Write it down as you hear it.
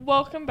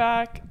Welcome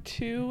back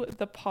to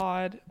the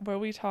pod where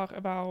we talk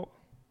about,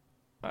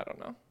 I don't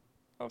know.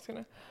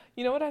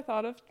 You know what I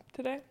thought of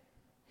today?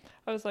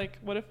 I was like,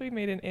 what if we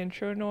made an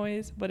intro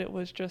noise, but it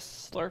was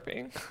just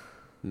slurping?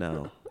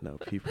 No,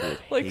 people would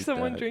Like hate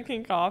someone that.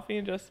 drinking coffee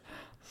and just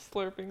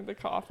slurping the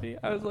coffee.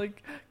 I was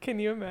like, can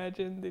you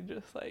imagine the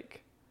just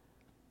like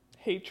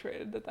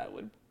hatred that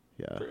would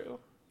Yeah, brew?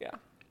 Yeah.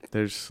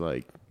 there's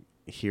like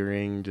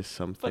hearing just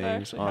some But I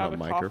things actually on have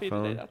a a coffee today.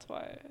 microphone. That's why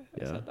I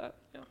Yeah. said that.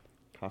 Yeah.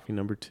 Coffee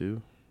number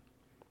 2.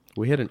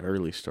 We had an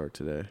early start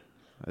today.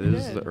 We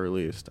This is the did.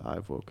 earliest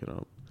I've woken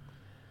up.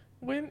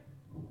 When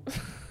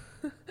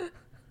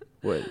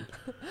What?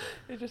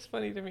 It's just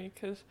funny to me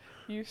because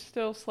you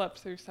still slept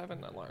through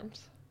 7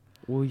 alarms.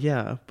 Well,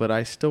 yeah, but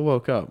I still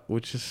woke up,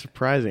 which is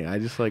surprising. I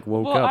just like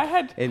woke Well,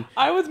 up. And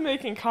I was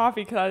making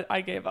coffee because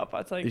I gave up. I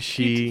was like,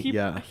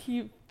 Yeah.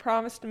 He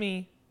promised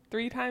me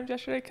 3 times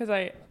yesterday because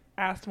I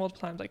asked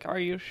multiple times, like, are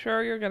you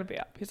sure you're going to be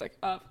up? He's like,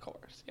 of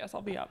course. Yes,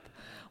 I'll be up.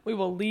 We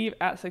will leave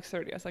at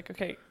 6:30. I was like,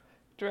 okay,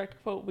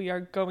 direct quote, we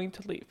are going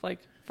to leave. Like,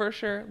 for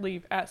sure,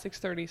 leave at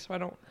 6:30 so I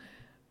don't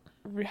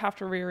have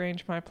to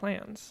rearrange my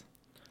plans.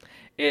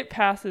 It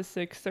passes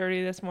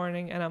 6:30 this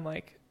morning, and I'm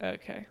like,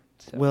 okay.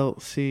 So. Well,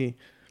 see,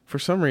 for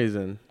some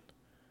reason,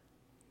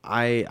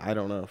 I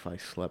don't know if I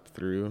slept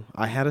through.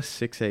 I had a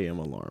 6 a.m.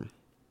 alarm,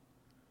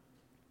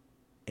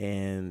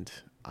 and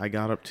I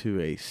got up to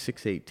a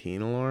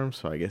 6:18 alarm,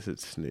 so I guess it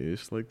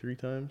snoozed like 3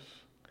 times.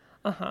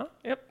 Yep.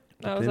 That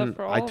But was then up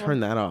for all I of them.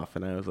 turned that off,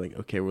 and I was like,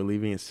 okay, we're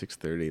leaving at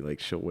 6:30. Like,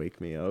 she'll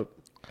wake me up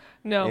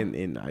No.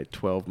 in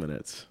 12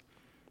 minutes.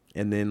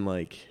 And then,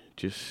 like,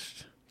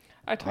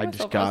 I told I myself,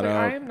 just got I was like,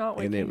 up, I am not and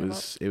waking it him up.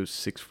 was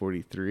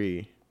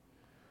 6:43.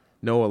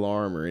 No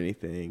alarm or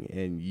anything,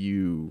 and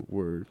you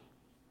were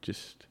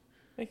just,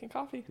 Making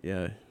coffee.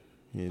 yeah,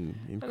 in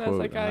And I was quote,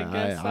 like, I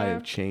guess I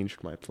have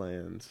changed my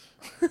plans.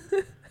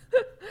 I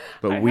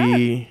But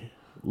we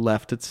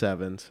left at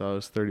 7, so I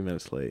was 30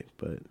 minutes late,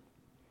 but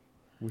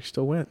we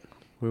still went.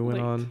 We went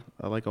Late. on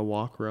like a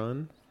walk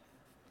run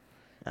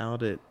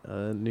out at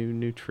a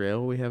new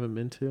trail we haven't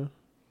been to.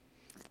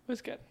 It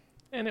was good.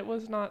 And it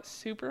was not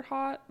super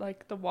hot.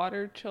 Like, the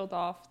water chilled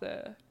off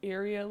the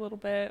area a little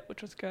bit,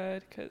 which was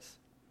good because,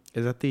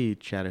 Is that the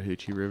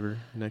Chattahoochee River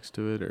next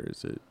to it, or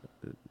is it?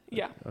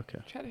 yeah, Okay.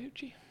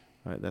 Chattahoochee.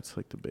 All right, that's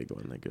like the big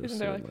one that goes Isn't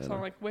to there like a Atlanta.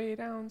 song like way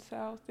down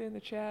south in the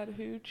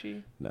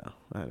Chattahoochee? No,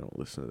 I don't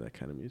listen to that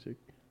kind of music.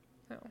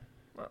 No.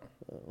 Oh,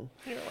 Oh.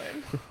 you're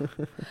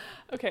lame.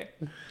 Okay.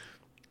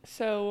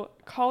 So,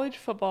 college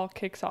football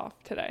kicks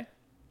off today.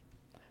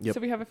 Yep. So,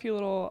 we have a few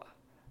little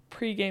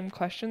pre-game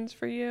questions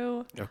for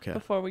you. Okay.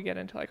 Before we get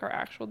into like our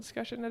actual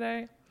discussion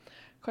today.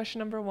 Question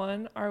number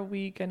 1, are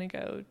we going to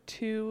go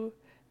to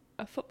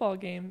a football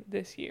game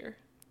this year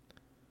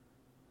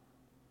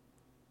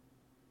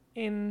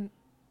in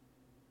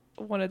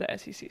one of the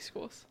SEC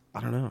schools?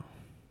 I don't know.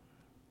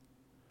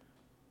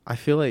 I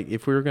feel like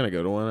if we were going to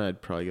go to one,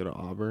 I'd probably go to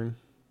Auburn.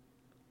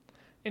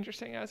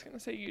 Interesting. I was going to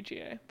say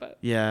UGA, but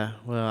Yeah,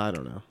 well, I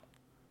don't know.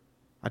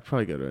 I'd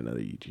probably go to another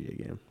UGA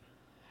game.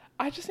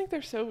 I just think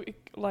they're so,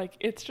 like,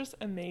 it's just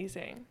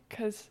amazing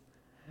because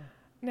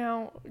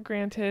now,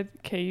 granted,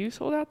 KU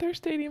sold out their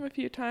stadium a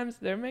few times.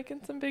 They're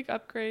making some big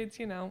upgrades,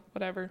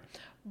 whatever.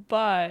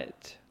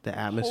 But The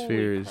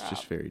atmosphere is crap.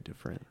 just very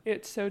different.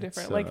 it's so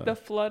different. It's, Like, the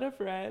flood of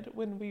red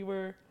when we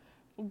were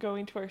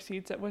going to our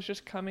seats, it was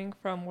just coming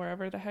from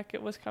wherever the heck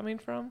it was coming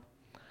from.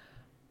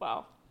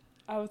 Wow.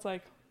 I was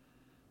like,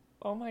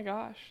 oh my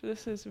gosh,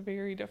 this is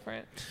very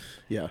different.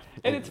 Yeah.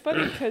 And it's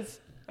funny because,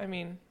 I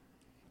mean,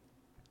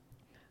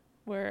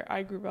 where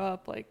I grew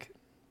up, like,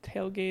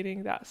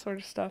 tailgating, that sort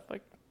of stuff,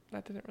 like,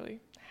 that didn't really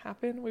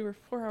happen. We were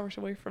 4 hours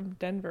away from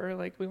Denver.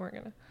 Like, I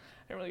didn't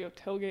really go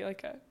tailgate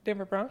like a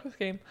Denver Broncos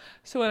game.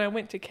 So when I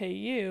went to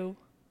KU,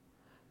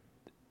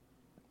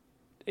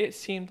 it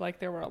seemed like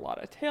there were a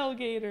lot of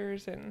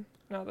tailgaters, and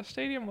now the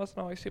stadium wasn't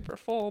always super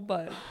full,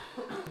 but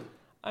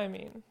I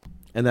mean,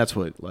 And that's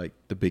what, like,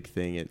 the big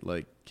thing at,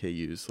 like,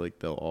 KU's, like,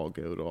 they'll all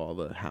go to all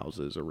the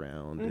houses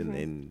around, and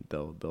then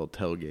they'll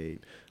tailgate.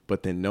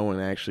 But then no one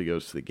actually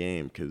goes to the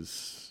game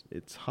because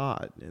it's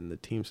hot and the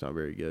team's not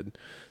very good.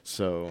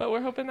 So, but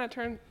we're hoping that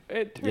turned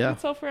Yeah.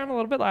 itself around a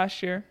little bit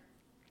last year.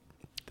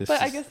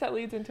 I guess that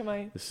leads into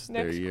my this is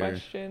their next year.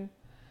 question.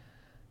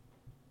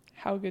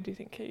 How good do you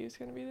think KU is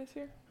going to be this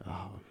year?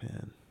 Oh,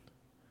 man.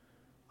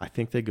 I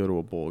think they go to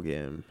a bowl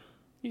game,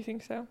 You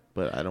think so?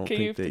 but I don't Okay,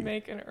 you think have they... to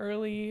make an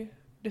early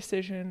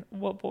decision.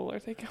 What bowl are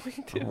they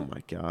going to? Oh,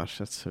 my gosh.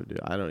 That's so...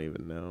 I don't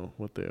even know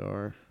what they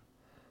are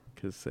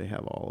because they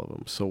have all of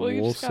them. So Well,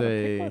 you we'll just gotta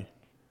pick say... one.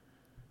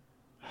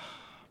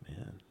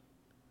 Man.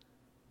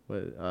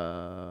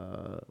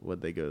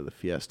 Would they go to the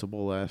Fiesta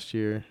Bowl last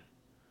year?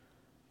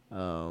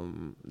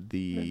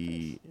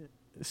 The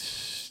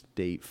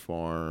State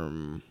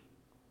Farm,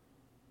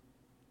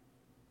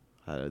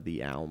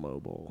 the Alamo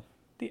Bowl.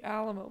 The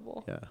Alamo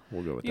Bowl. Yeah,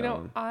 we'll go with You that know,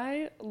 one.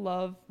 I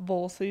love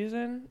bowl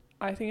season.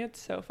 I think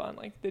it's so fun.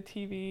 Like, the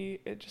TV,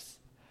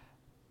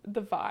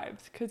 the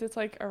vibes, because it's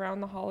like around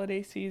the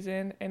holiday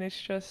season, and it's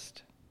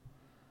just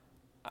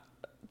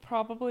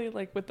probably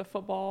like with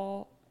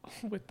football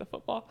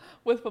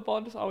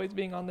just always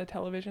being on the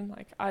television.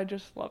 Like I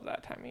just love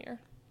that time of year.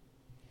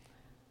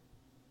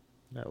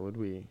 That would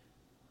be.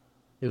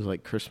 It was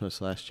like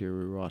Christmas last year.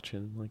 We were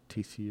watching like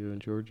TCU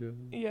and Georgia.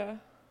 Yeah.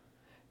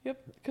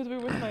 Yep. Because we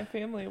were with my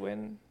family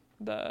when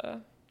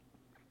the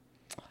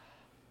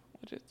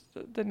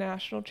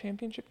national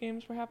championship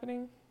games were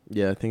happening.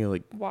 Yeah, I think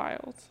like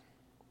wild.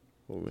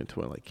 We went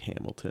to like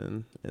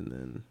Hamilton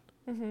and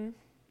then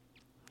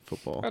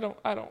football.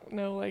 I don't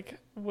know like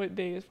what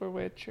days were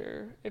which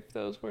or if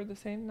those were the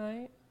same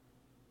night.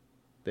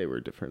 They were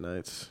different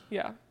nights.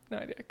 Yeah, no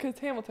idea. Because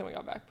Hamilton we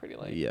got back pretty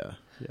late. Yeah.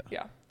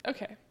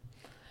 Okay.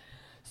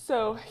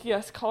 So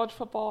yes, college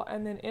football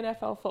and then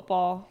NFL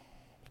football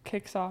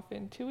kicks off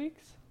in 2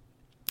 weeks.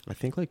 I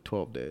think like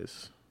 12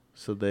 days.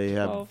 So they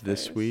have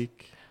this days.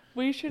 week.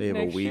 We should they have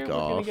next a week year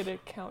off. we're gonna get a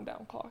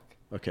countdown clock.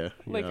 Okay.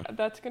 Like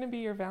that's gonna be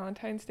your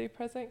Valentine's Day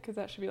present because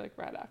that should be like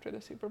right after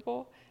the Super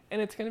Bowl,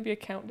 and it's gonna be a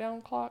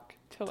countdown clock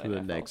till to NFL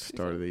the next season.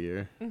 start of the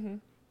year. Mm-hmm.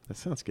 That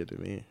sounds good to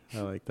me.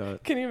 I like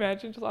that. Can you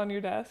imagine just on your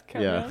desk?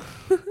 Countdown?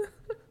 Yeah.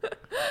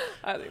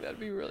 I think that'd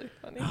be really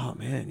funny. Oh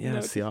man, yeah,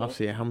 it's the off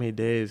season. How many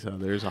days?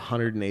 There's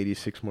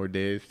 186 more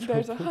days.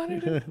 There's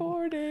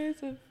 104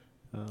 days of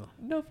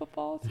no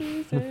football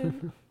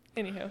season.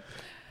 Anyhow,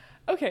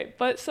 okay,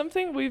 but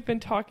something we've been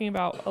talking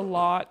about a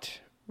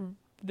lot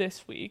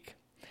this week.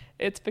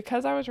 It's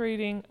because I was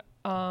reading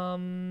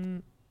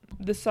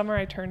This Summer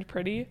I Turned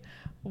Pretty,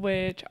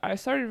 which I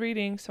started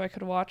reading so I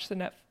could watch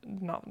the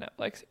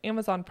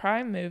Amazon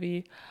Prime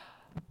movie.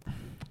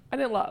 I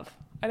didn't love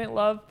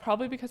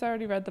probably because I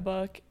already read the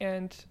book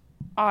and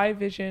I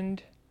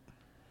visioned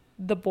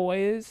the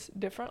boys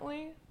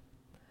differently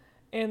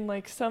and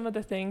like some of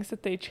the things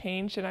that they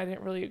changed and I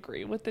didn't really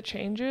agree with the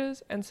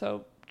changes and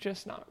so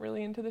just not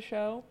really into the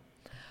show.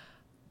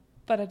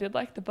 But I did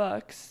like the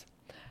books.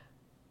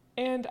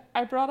 And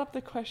I brought up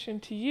the question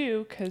to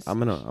you because I'm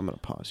gonna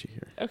pause you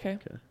here. Okay.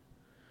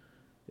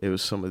 It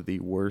was some of the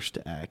worst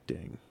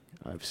acting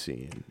I've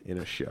seen in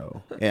a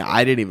show, and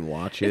I didn't even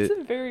watch it. It's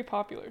a very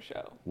popular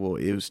show. Well,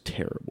 it was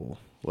terrible.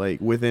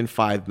 Like within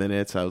 5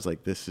 minutes, I was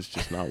like, "This is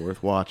just not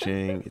worth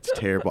watching. It's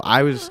terrible."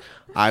 I was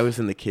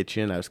in the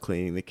kitchen. I was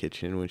cleaning the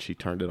kitchen when she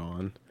turned it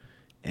on,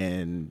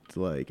 and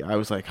like I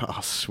was like,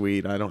 "Oh,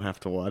 sweet! I don't have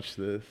to watch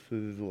this.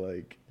 This is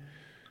like."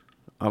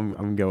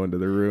 I'm going to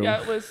the room.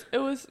 Yeah, it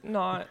was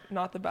not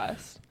the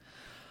best.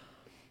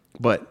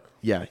 But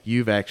yeah,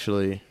 you've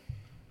actually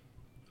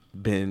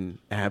been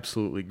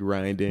absolutely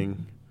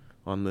grinding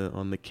on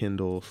the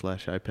Kindle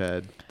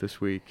 /iPad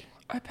this week.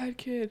 iPad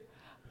kid.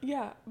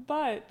 Yeah,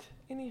 but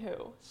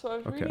anywho, so I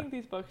was reading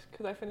these books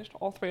because I finished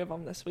all 3 of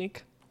them this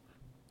week.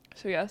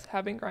 So yes,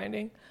 have been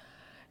grinding.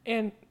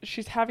 And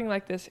she's having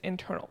like this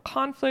internal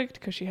conflict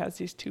because she has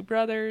these 2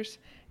 brothers.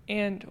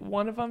 And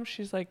one of them,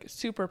 she's like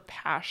super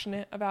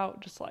passionate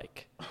about, just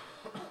like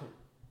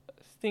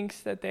thinks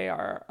that they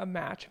are a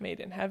match made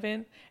in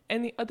heaven.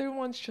 And the other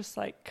one's just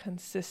like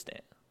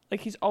consistent.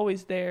 Like he's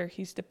always there.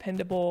 He's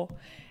dependable.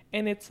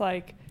 And it's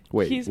like,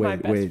 he's my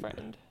best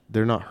friend.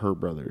 They're not her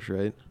brothers,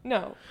 right?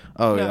 No.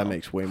 Oh, no. Yeah, that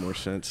makes way more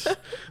sense.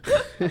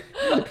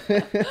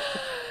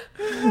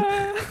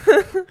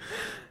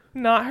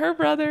 Not her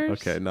brothers.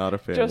 Okay, not a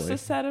family. Just a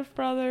set of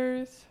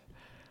brothers.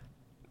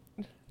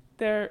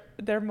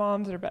 Their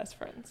moms are best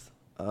friends.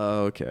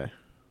 Oh, okay.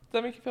 Does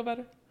that make you feel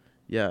better?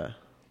 Yeah.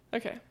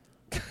 Okay.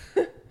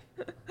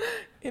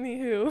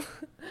 Anywho.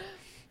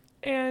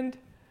 And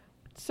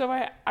so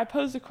I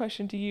posed a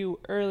question to you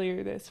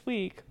earlier this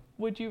week.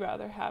 Would you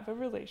rather have a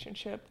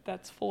relationship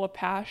that's full of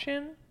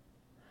passion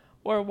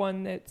or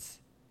one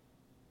that's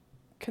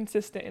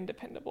consistent and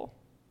dependable?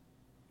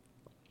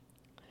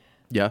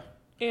 Yeah.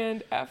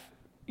 And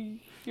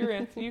your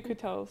answer, you could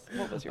tell us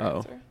what was your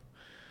answer.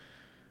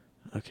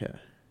 Okay.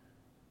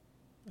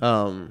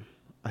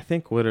 I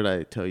think, what did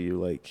I tell you?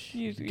 Like,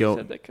 you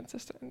said the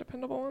consistent and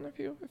dependable one if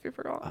you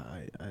forgot.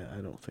 I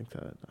don't think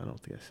that. I don't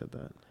think I said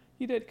that.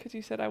 You did, because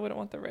you said I wouldn't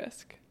want the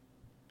risk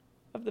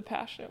of the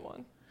passionate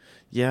one.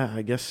 Yeah,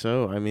 I guess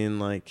so. I mean,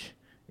 like,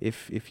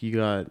 if you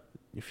got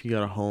a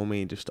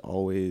homie just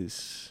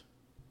always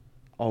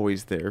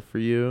there for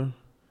you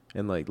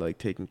and like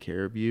taking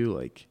care of you,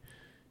 like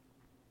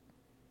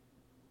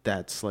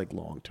that's like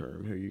long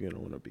term who you're gonna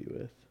want to be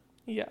with.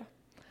 Yeah.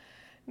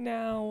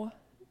 Now,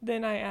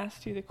 then I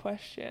asked you the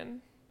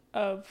question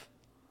of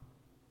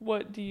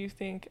what do you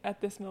think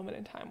at this moment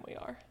in time we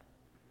are?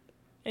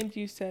 And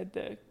you said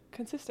the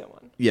consistent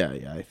one. Yeah,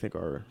 I think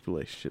our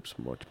relationship's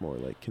much more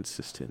like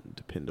consistent and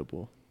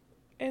dependable.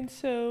 And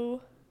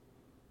so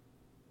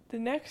the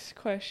next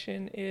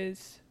question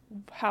is,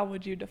 how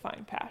would you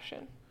define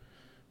passion?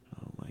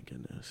 Oh my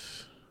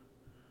goodness.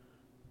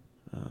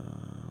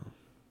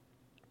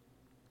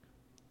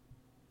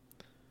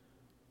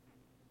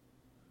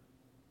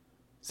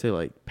 Say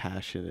like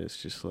passion is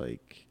just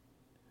like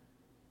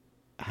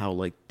how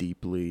like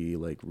deeply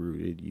like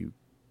rooted you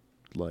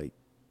like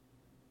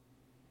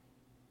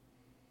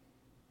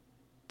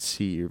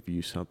see or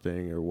view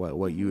something, or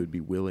what you would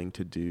be willing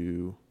to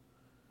do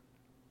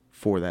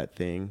for that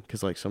thing,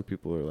 because like some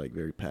people are like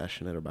very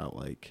passionate about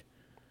like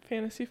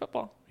fantasy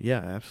football. Yeah,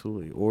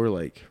 absolutely. Or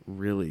like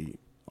really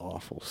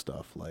awful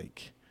stuff,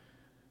 like,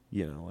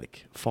 you know,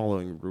 like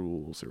following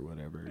rules or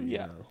whatever.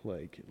 Yeah. You know,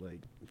 like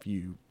if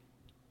you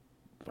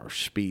are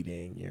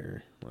speeding,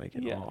 you're like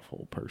an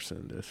awful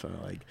person. So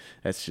like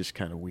that's just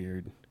kind of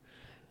weird.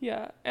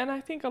 Yeah, and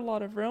I think a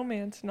lot of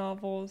romance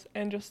novels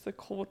and just the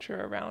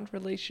culture around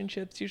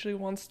relationships usually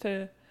wants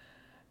to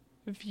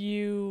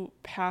view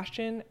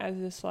passion as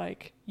this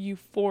like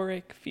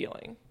euphoric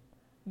feeling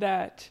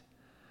that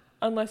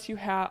unless you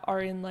are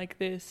in like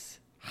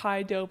this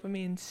high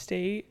dopamine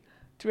state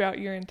throughout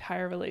your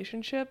entire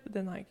relationship,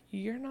 then like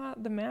you're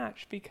not the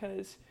match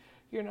because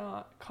you're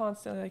not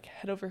constantly like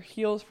head over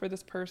heels for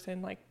this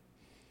person, like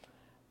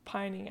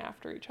pining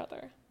after each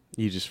other.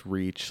 You just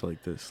reach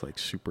like this like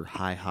super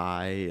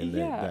high and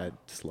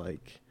that's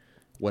like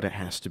what it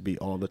has to be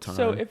all the time.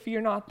 So if you're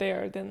not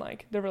there, then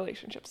like the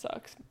relationship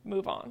sucks.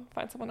 Move on,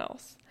 find someone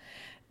else.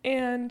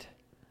 And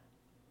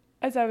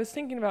as I was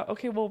thinking about,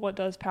 okay, well, what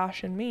does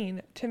passion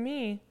mean? To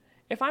me,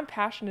 if I'm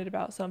passionate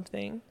about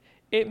something,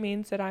 it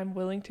means that I'm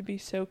willing to be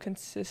so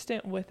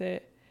consistent with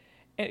it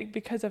and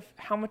because of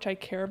how much I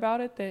care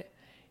about it, that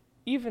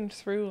even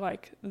through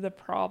like the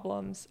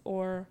problems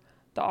or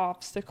the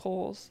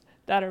obstacles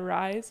that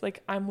arise,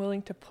 like I'm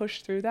willing to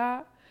push through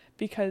that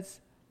because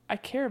I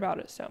care about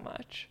it so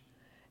much.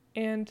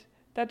 And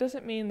that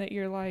doesn't mean that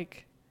you're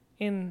like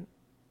in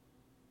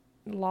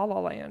la la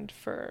land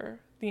for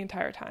the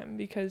entire time,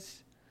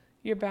 because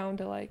you're bound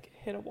to like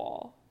hit a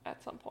wall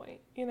at some point,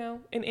 you know,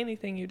 in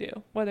anything you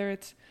do, whether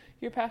it's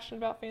you're passionate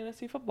about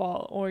fantasy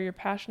football or you're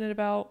passionate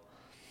about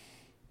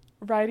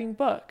writing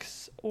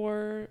books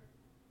or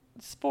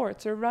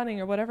sports or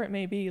running or whatever it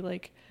may be.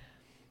 Like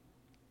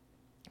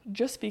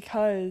just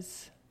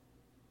because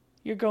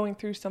you're going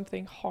through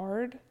something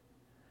hard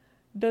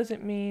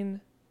doesn't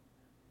mean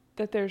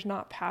that there's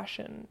not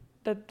passion.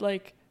 That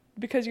like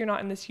because you're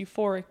not in this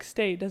euphoric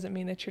state doesn't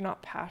mean that you're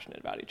not passionate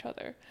about each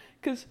other.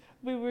 Because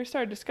we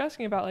started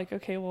discussing about like,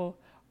 okay, well,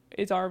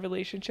 is our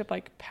relationship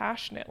like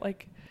passionate?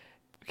 Like,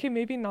 okay,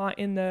 maybe not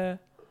in the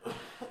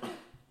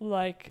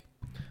like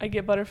I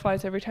get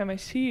butterflies every time I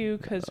see you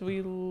because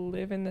we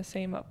live in the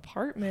same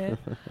apartment.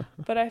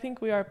 But I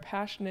think we are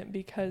passionate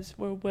because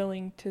we're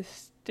willing to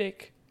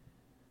stick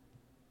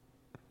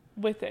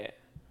with it,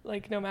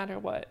 like no matter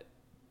what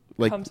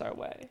comes our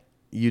way.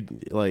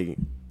 You'd like,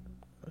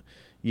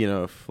 you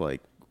know, if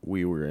like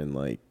we were in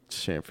like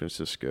San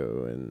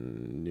Francisco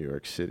and New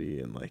York City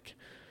and like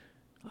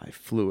I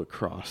flew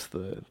across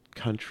the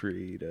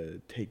country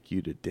to take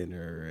you to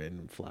dinner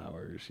and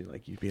flowers, you know,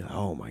 like you'd be like,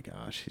 oh my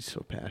gosh, he's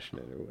so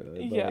passionate or whatever.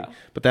 But, yeah.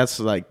 But that's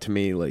like to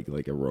me like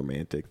a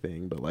romantic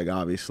thing. But like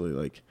obviously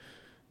like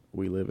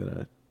we live in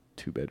a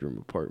 2-bedroom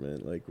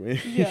apartment, like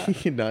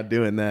we're not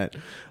doing that.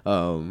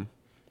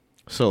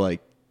 So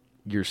like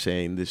you're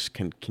saying this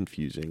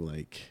confusing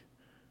like.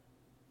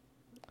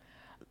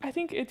 I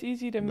think it's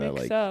easy to mix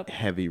like up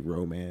heavy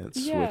romance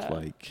with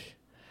like.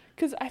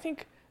 Because I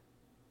think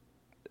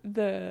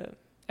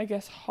I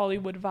guess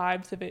Hollywood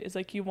vibes of it is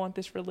like you want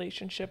this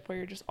relationship where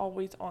you're just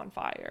always on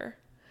fire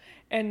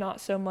and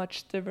not so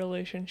much the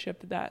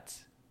relationship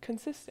that's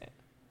consistent.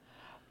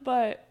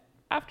 But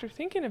after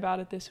thinking about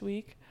it this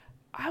week,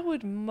 I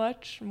would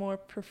much more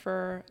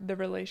prefer the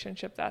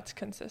relationship that's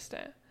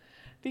consistent,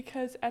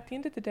 because at the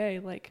end of the day,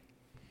 like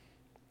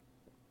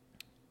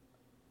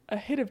a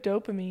hit of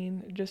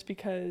dopamine just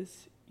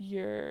because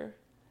you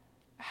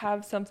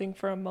have something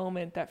for a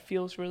moment that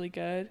feels really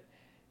good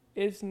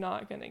is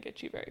not going to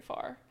get you very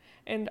far.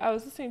 And I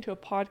was listening to a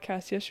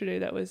podcast yesterday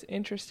that was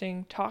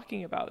interesting,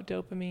 talking about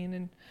dopamine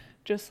and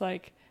just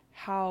like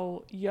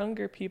how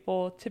younger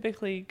people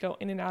typically go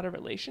in and out of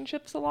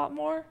relationships a lot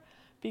more,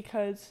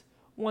 because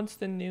once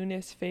the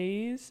newness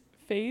fades,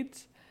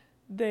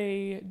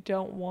 they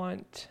don't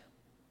want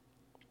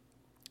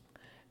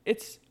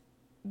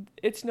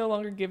it's no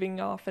longer giving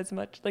off as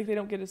much, like they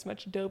don't get as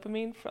much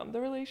dopamine from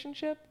the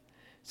relationship,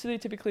 so they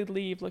typically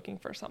leave looking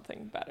for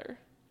something better.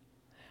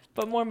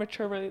 But more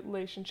mature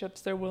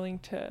relationships, they're willing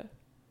to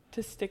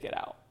stick it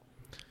out.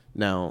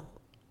 Now,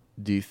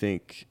 do you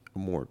think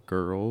more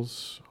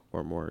girls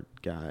or more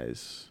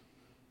guys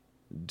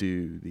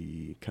do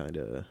the kind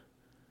of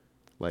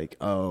like,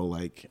 oh,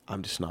 like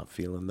I'm just not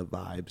feeling the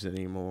vibes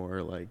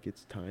anymore, like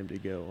it's time to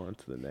go on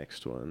to the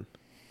next one?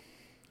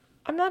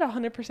 I'm not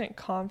 100%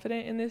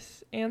 confident in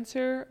this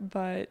answer,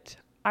 but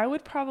I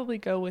would probably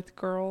go with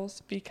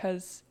girls,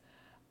 because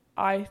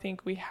I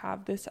think we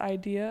have this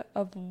idea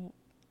of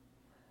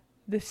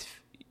this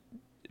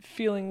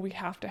feeling we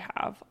have to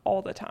have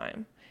all the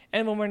time.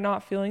 And when we're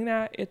not feeling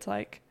that, it's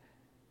like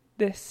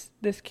this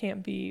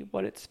can't be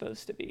what it's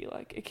supposed to be.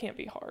 Like it can't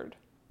be hard.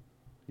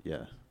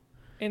 Yeah.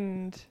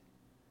 And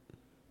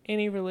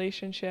any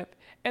relationship.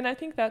 And I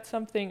think that's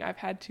something I've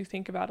had to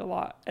think about a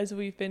lot as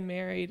we've been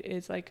married,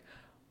 is like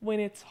when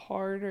it's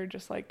hard or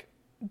just like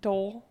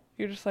dull,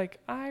 you're just like,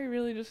 I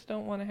really just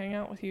don't want to hang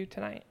out with you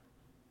tonight.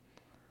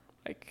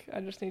 Like I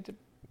just need to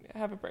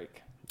have a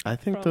break. I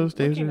think from those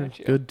days looking are at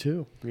you. good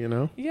too, you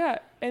know? Yeah,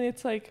 and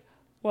it's like,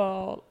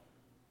 well,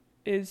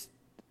 is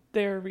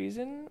there a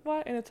reason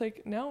why? And it's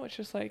like, no, it's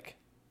just like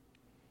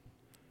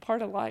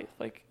part of life.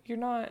 Like, you're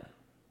not.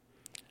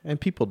 And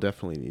people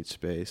definitely need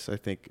space. I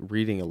think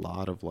reading a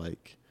lot of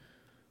like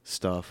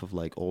stuff of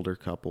like older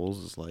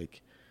couples is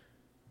like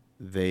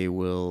they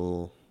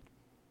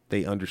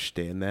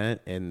understand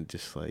that, and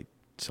just like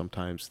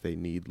sometimes they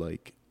need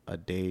like a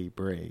day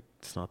break.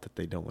 It's not that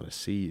they don't want to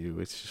see you.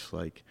 It's just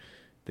like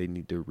they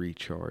need to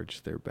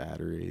recharge their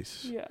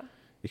batteries. Yeah.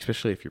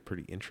 Especially if you're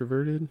pretty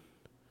introverted.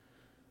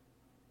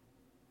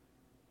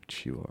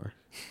 Which you are.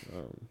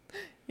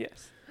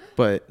 Yes.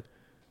 But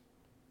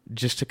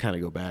just to kind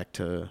of go back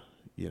to,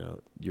 you know,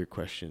 your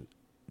question,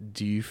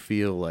 do you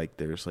feel like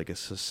there's like a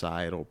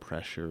societal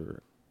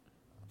pressure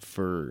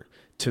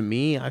to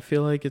me, I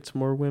feel like it's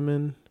more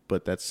women,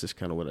 but that's just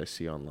kind of what I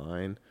see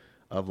online,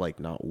 of like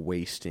not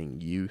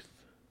wasting youth.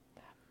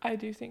 I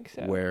do think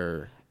so.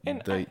 Where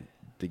And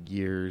the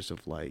years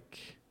of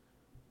like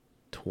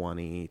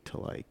 20 to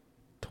like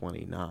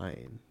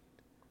 29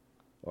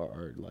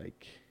 are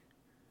like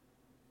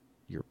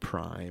your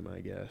prime, I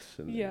guess.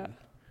 And yeah.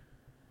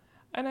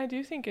 And I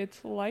do think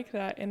it's like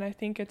that, and I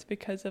think it's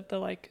because of the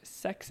like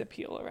sex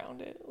appeal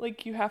around it.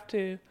 Like, you have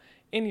to,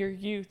 in your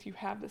youth, you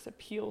have this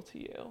appeal to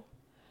you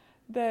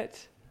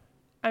that,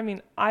 I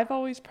mean, I've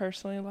always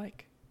personally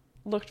like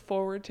looked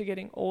forward to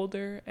getting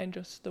older and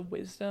just the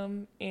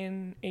wisdom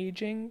in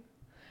aging,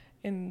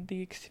 in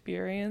the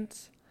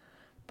experience.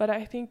 But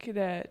I think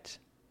that,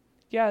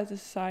 yeah, as a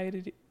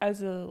society,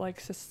 as a like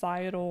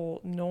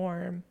societal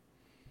norm,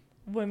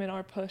 women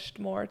are pushed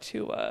more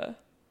to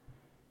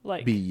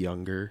like be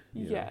younger.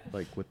 Yeah.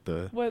 Like with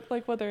the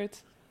whether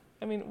it's,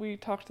 I mean, we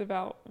talked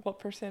about what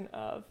percent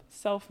of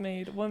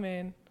self-made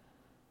women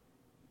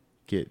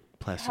get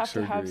plastic have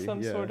surgery. to have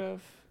some sort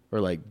of,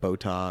 or like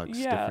Botox.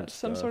 yeah,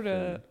 some stuff, sort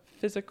of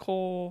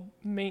physical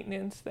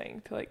maintenance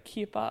thing to like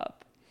keep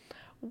up.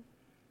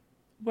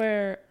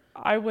 Where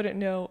I wouldn't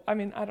know, I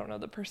mean, I don't know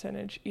the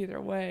percentage either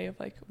way of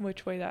like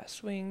which way that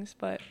swings,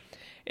 but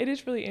it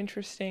is really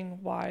interesting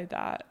why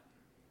that.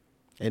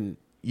 And,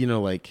 you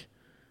know, like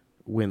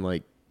when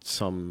like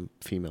some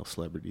female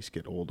celebrities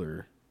get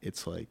older,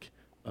 it's like,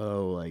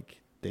 oh,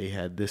 like they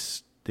had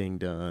this thing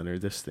done or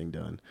this thing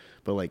done.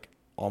 But like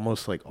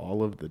almost like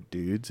all of the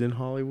dudes in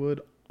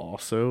Hollywood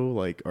also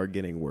like are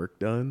getting work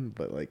done,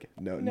 but like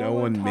no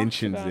one talks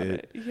mentions about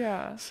it.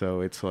 Yeah.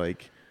 So it's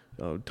like,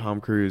 oh,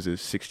 Tom Cruise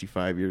is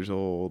 65 years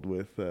old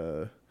with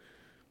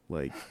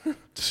like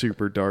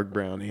super dark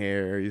brown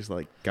hair. He's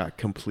like got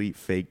complete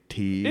fake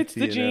teeth. It's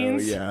the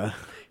genes. Yeah.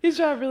 He's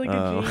got really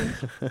good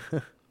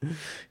genes.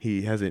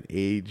 He hasn't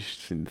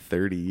aged in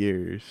 30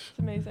 years. It's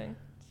amazing.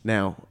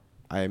 Now,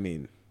 I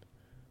mean,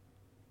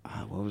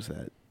 what was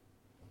that?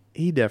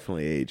 He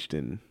definitely aged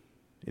in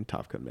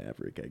Top Gun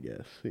Maverick, I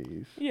guess.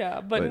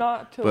 But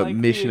not to but like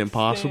Mission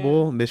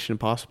Impossible,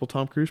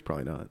 Tom Cruise,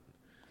 probably not.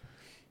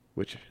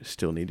 Which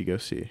still need to go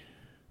see.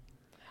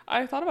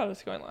 I thought about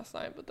us going last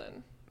night, but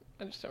then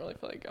I just don't really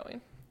feel like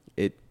going.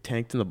 It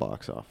tanked in the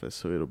box office,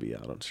 so it'll be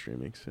out on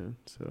streaming soon.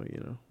 So, you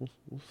know,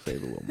 we'll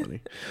save a little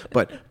money.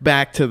 But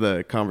back to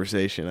the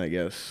conversation, I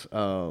guess.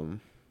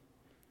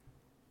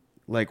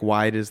 Like,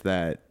 why does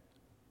that...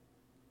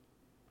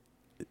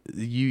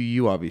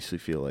 You obviously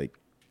feel like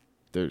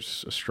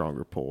there's a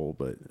stronger pull,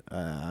 but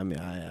I mean,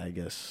 I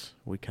guess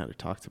we kind of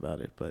talked about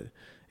it, but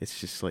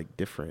it's just like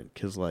different.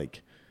 Because,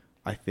 like,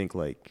 I think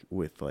like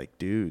with like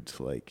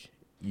dudes, like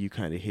you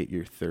kind of hit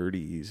your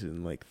 30s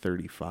and like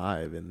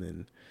 35, and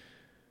then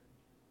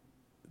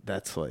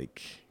that's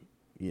like,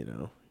 you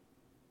know,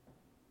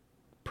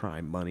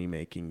 prime money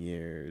making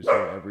years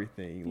or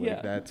everything. Like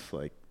Yeah. that's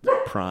like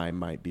prime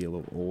might be a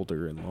little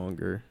older and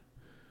longer.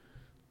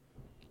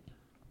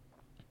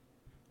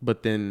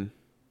 But then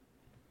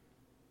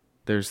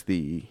there's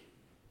the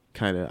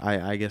kind of,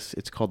 I guess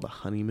it's called the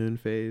honeymoon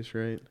phase,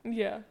 right?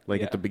 Yeah. Like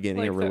yeah. at the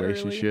beginning like of the early-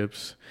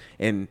 relationships.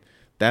 And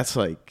that's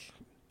like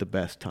the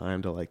best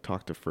time to like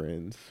talk to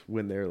friends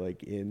when they're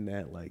like in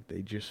that, like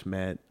they just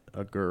met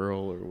a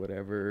girl or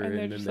whatever. And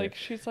they're then just like,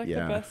 she's like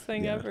yeah, the best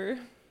thing yeah. ever.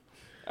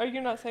 Are you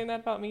not saying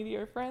that about me to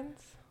your friends?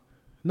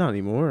 Not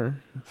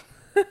anymore.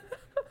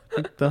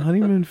 Like, the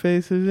honeymoon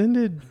phase has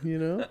ended, you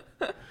know?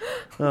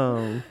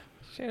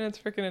 Shannon's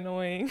freaking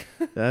annoying.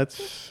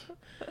 That's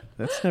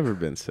never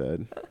been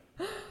said.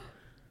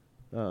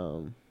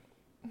 But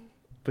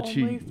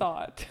Only you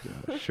thought.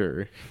 yeah,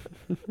 sure.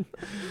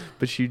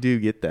 But you do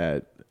get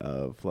that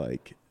of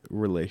like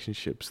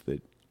relationships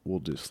that will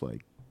just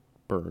like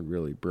burn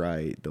really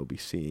bright. They'll be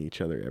seeing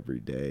each other every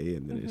day,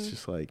 and then it's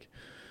just like,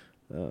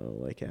 oh,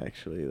 like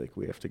actually, like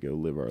we have to go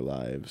live our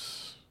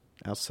lives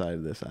outside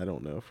of this. I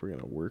don't know if we're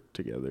gonna work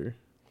together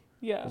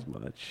Yeah. as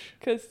much.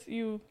 Because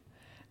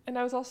and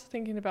I was also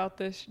thinking about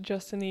this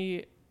just in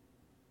the,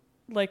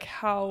 like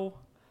how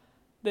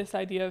this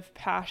idea of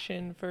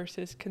passion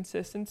versus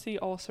consistency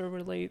also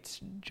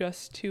relates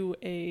just to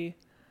a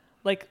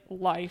like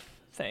life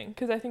thing.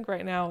 Because I think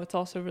right now it's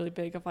also really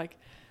big of like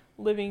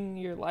living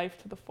your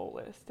life to the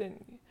fullest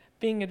and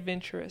being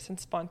adventurous and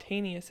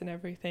spontaneous and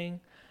everything.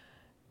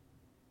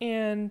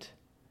 And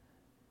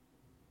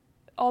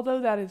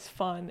although that is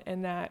fun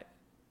and that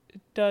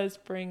does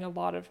bring a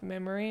lot of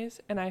memories,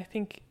 and I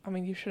think, I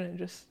mean, you shouldn't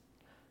just,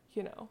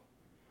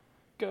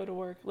 go to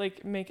work,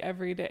 like make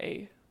every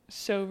day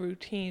so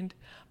routine,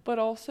 but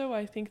also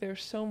I think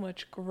there's so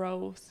much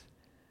growth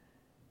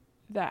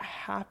that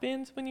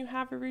happens when you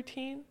have a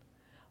routine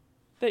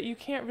that you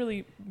can't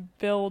really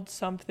build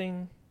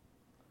something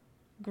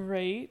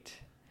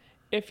great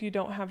if you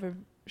don't have a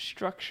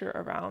structure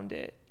around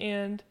it.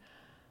 And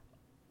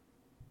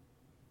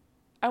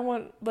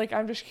I'm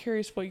just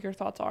curious what your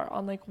thoughts are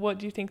on, like, what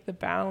do you think the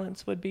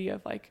balance would be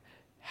of, like,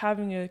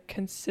 having a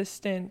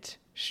consistent,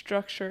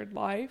 structured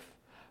life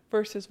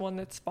versus one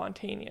that's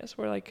spontaneous,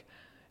 where, like,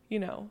 you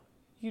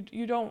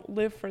don't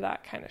live for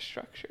that kind of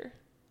structure.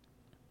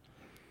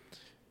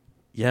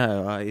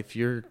 Yeah, if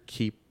you're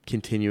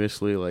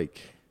continuously,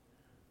 like,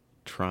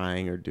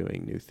 trying or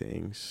doing new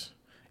things,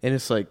 and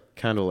it's, like,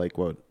 kind of like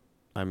we're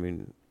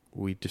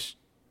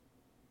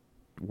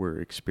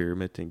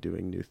experimenting,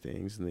 doing new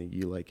things, and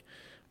then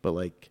but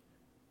like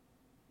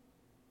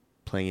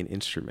playing an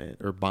instrument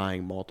or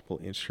buying multiple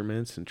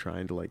instruments and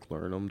trying to, like,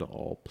 learn them to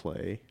all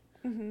play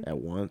at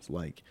once,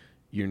 like,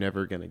 you're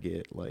never gonna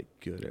get, like,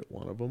 good at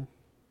one of them.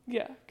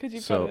 Yeah, because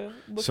you've got to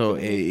look for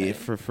the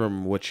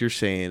from what you're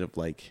saying of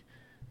like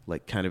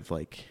kind of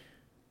like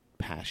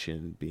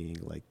passion being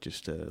like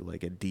just a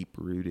deep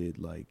rooted,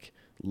 like,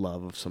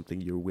 love of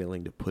something you're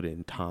willing to put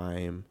in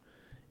time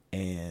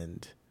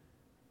and,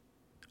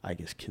 I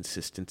guess,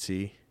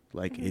 consistency.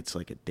 Like, it's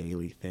like a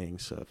daily thing.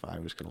 So if I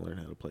was going to learn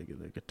how to play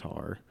the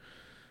guitar,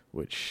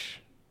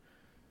 which,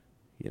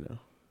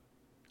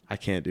 I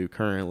can't do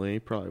currently,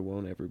 probably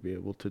won't ever be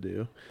able to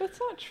do. That's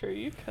not true.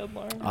 You could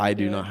learn. I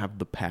do not have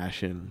the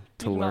passion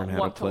to learn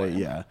how to play.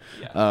 Yeah.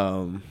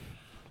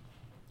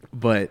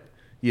 But,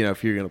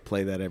 if you're going to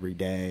play that every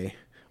day,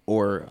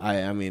 or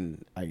I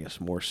mean, I guess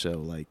more so,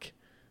 like,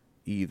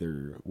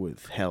 either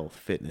with health,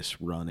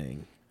 fitness,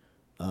 running,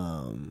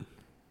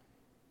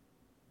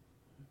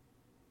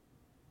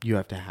 you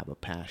have to have a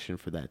passion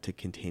for that to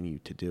continue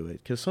to do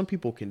it. Because some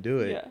people can do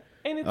it. Yeah.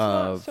 And it's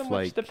not so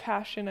much the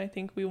passion I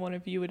think we want to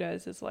view it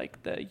as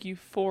like the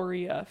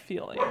euphoria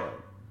feeling,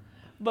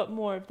 but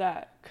more of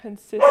that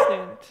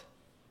consistent,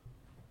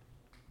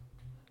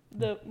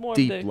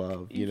 deep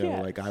love,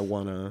 like, I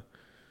want to,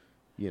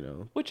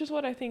 Which is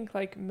what I think,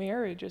 like,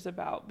 marriage is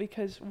about,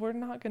 because we're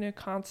not going to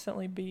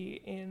constantly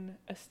be in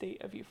a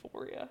state of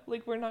euphoria.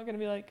 Like, we're not going to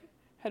be, like,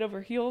 head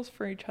over heels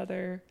for each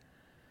other,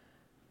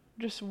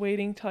 just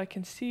waiting till I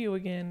can see you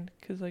again,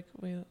 because, like,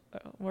 we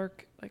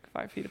work, like,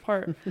 5 feet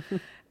apart.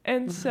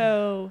 And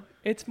so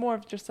it's more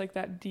of just, like,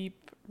 that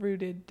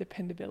deep-rooted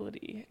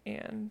dependability.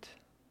 And,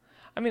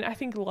 I mean, I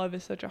think love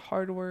is such a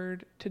hard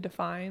word to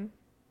define.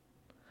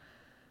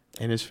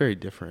 And it's very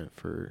different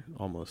for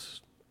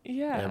almost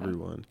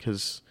everyone.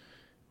 Because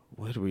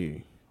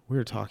we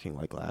were talking,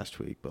 like, last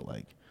week, but,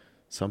 like,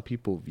 some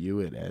people view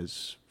it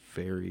as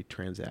very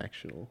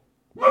transactional,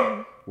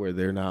 where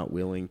they're not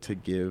willing to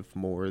give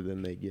more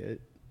than they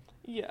get.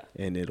 Yeah.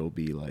 And it'll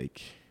be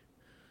like,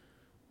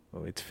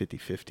 oh, it's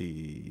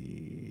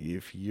 50-50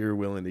 if you're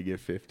willing to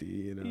give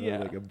 50,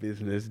 like a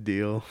business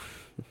deal.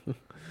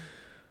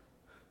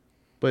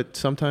 But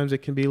sometimes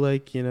it can be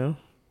like, you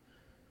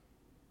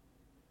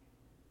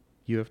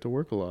have to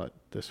work a lot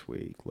this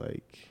week.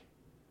 Like,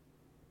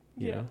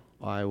 you know,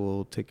 I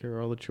will take care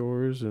of all the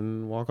chores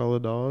and walk all the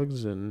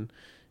dogs and,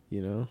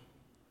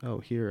 oh,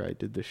 here, I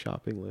did the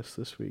shopping list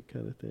this week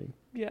kind of thing.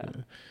 Yeah.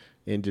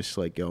 And just,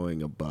 like,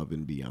 going above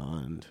and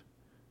beyond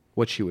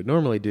what you would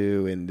normally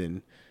do and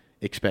then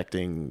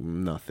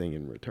expecting nothing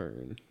in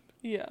return.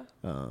 Yeah.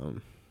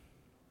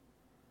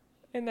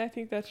 And I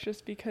think that's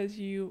just because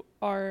you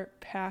are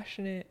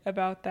passionate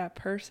about that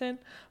person,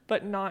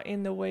 but not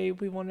in the way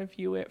we want to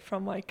view it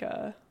from, like,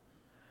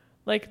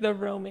 the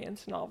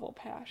romance novel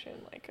passion.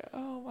 Like,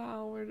 oh,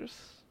 wow, we're just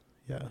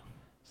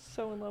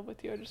so in love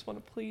with you. I just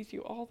want to please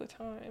you all the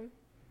time.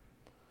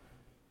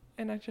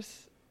 And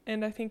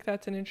I think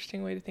that's an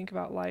interesting way to think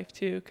about life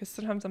too, because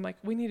sometimes I'm like,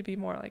 we need to be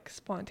more, like,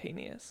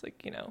 spontaneous,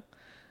 like,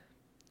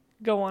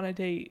 go on a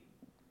date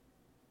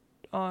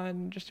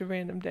on just a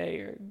random day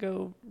or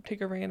go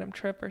take a random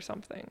trip or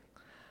something.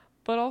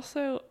 But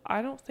also,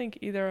 I don't think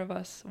either of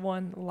us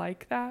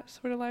like that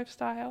sort of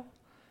lifestyle,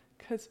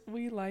 because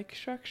we like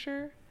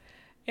structure.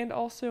 And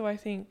also, I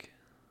think,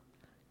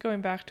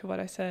 going back to what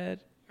I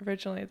said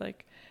originally,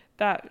 like,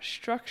 that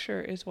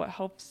structure is what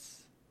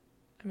helps,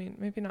 I mean,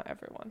 maybe not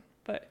everyone,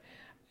 but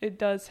it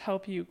does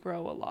help you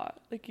grow a lot.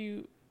 Like,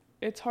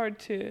 it's hard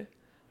to,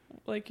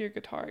 like your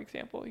guitar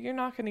example, you're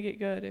not going to get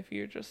good if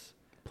you're just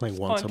playing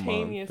once a month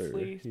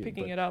spontaneously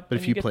picking it up. But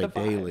if you play get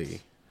the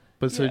daily,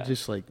 but so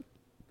just, like,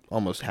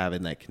 almost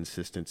having that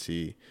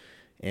consistency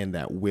and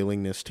that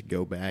willingness to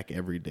go back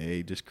every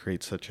day just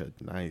creates such a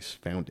nice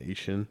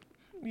foundation.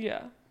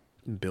 Yeah.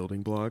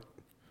 Building block.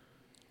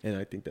 And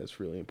I think that's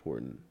really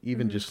important.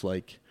 Even just,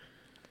 like,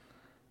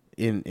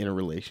 in a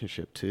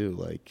relationship too,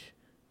 like,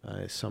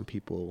 some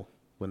people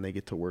when they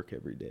get to work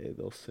every day,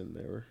 they'll send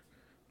their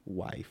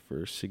wife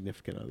or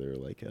significant other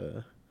like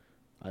a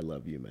 "I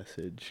love you"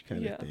 message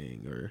kind of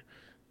thing, or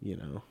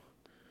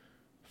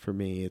for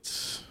me,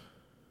 it's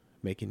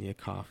making you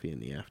coffee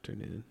in the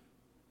afternoon.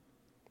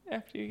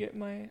 After you get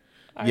my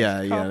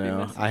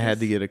messages. I had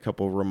to get a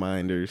couple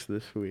reminders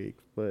this week,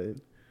 but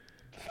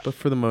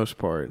for the most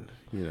part,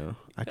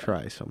 I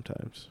try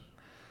sometimes.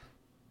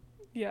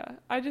 Yeah,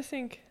 I just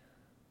think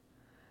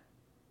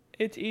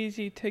it's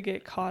easy to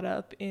get caught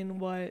up in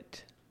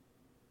what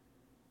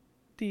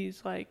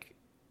these, like,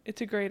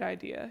 it's a great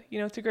idea.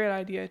 It's a great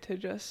idea to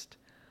just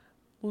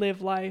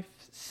live life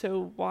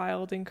so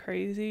wild and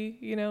crazy.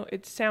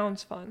 It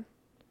sounds fun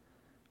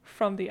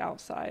from the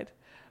outside,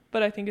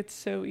 but I think it's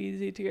so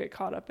easy to get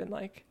caught up in,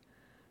 like,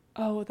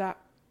 oh, that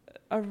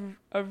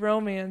a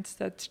romance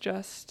that's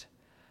just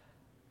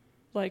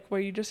like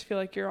where you just feel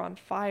like you're on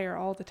fire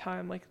all the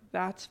time. Like,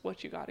 that's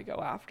what you got to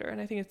go after.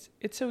 And I think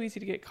it's so easy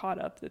to get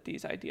caught up that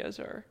these ideas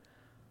are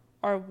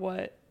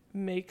what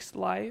makes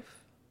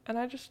life. And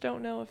I just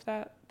don't know if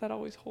that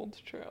always holds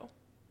true.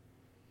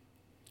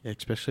 Yeah,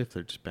 especially if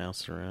they're just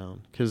bouncing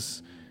around.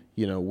 Because,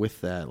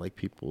 with that, like,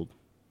 people,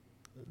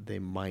 they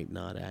might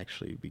not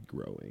actually be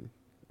growing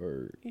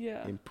or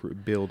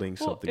building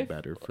something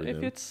better for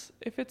them.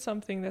 If it's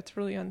something that's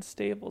really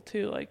unstable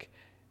too, like,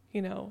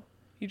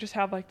 you just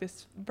have like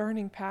this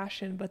burning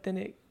passion, but then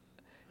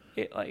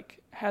it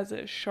like has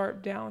a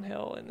sharp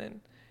downhill, and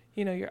then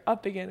you're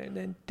up again and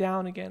then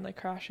down again, like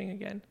crashing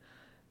again.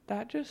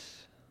 That's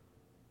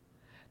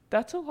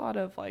a lot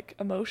of like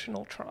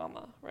emotional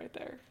trauma right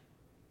there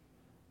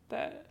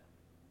that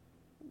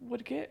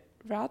would get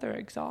rather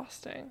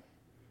exhausting.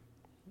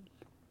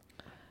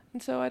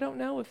 And so I don't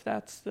know if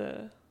that's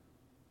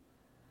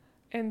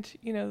and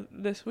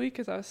this week,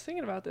 as I was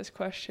thinking about this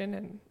question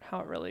and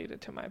how it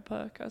related to my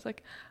book, I was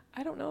like,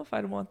 I don't know if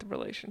I'd want the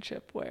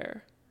relationship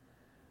where,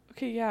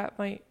 okay, yeah, it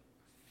might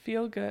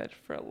feel good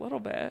for a little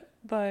bit,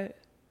 but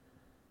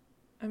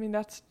I mean,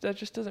 that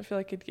just doesn't feel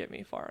like it'd get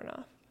me far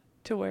enough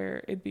to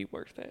where it'd be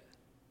worth it.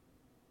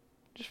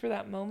 Just for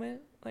that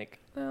moment, like,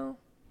 no.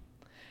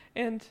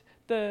 And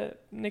the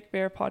Nick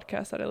Bare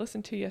podcast that I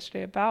listened to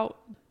yesterday about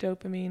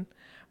dopamine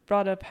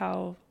brought up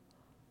how,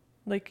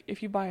 like,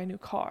 if you buy a new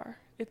car,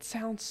 it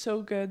sounds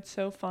so good,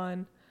 so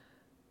fun,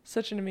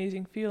 such an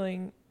amazing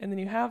feeling, and then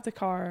you have the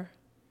car,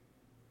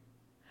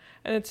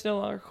 and it's no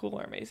longer cool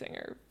or amazing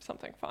or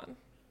something fun.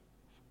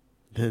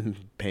 Then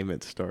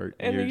payments start.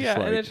 And you're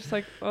and it's just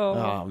like,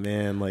 oh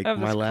man, like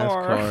my last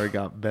car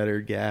got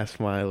better gas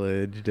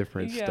mileage,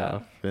 different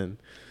stuff, and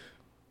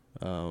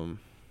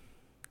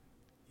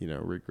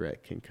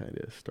regret can kind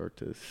of start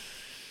to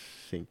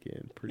sink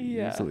in pretty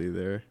easily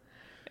there.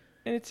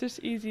 And it's just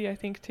easy, I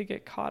think, to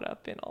get caught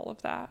up in all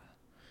of that.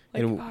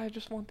 Like, I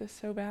just want this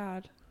so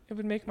bad. It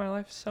would make my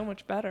life so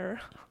much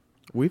better.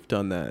 We've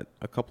done that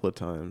a couple of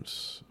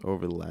times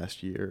over the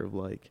last year of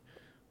like,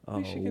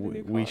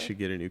 we should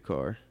get a new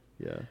car.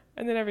 Yeah.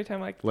 And then every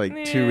time, like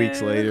 2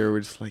 weeks later,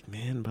 we're just like,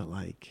 man, but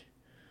like,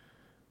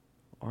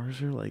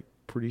 ours are like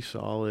pretty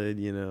solid,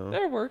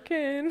 They're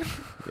working.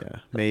 Yeah,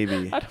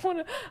 maybe. I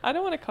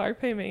don't want a car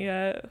payment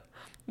yet.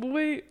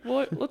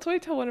 Let's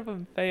wait till one of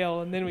them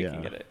fail, and then we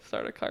can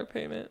start a car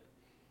payment.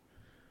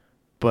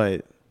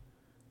 But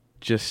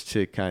just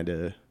to kind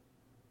of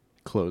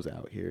close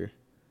out here,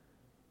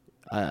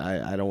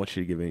 I don't want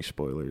you to give any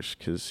spoilers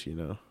because,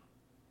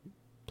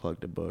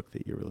 plugged a book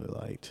that you really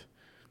liked.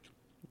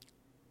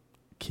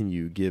 Can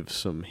you give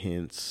some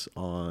hints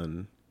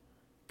on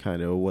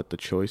kind of what the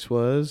choice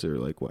was, or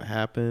like what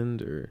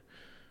happened, or?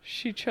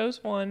 She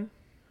chose one.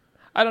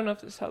 I don't know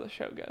if this is how the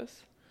show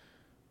goes,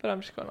 but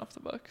I'm just going off the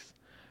books.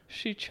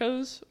 She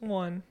chose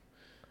one,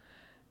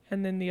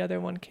 and then the other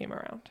one came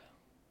around.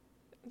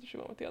 She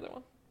went with the other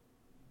one.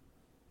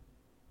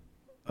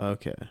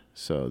 Okay,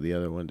 so the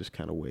other one just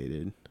kind of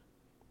waited.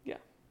 Yeah.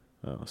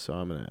 Oh, so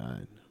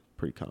I'm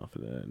pretty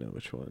confident I know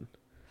which one.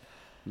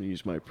 I'm gonna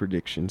use my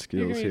prediction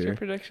skills. You're gonna use your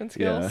prediction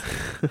skills?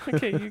 Yeah.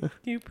 Okay,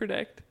 you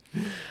predict.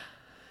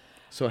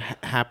 So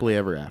happily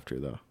ever after,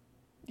 though.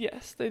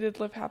 Yes, they did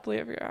live happily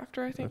ever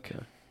after, I think.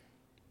 Okay.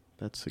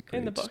 That's a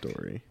great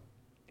story.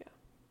 Yeah.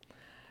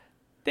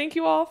 Thank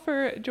you all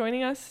for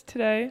joining us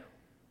today.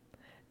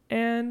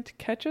 And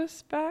catch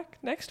us back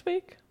next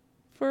week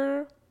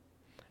for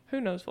who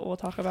knows what we'll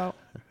talk about.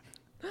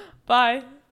 Bye.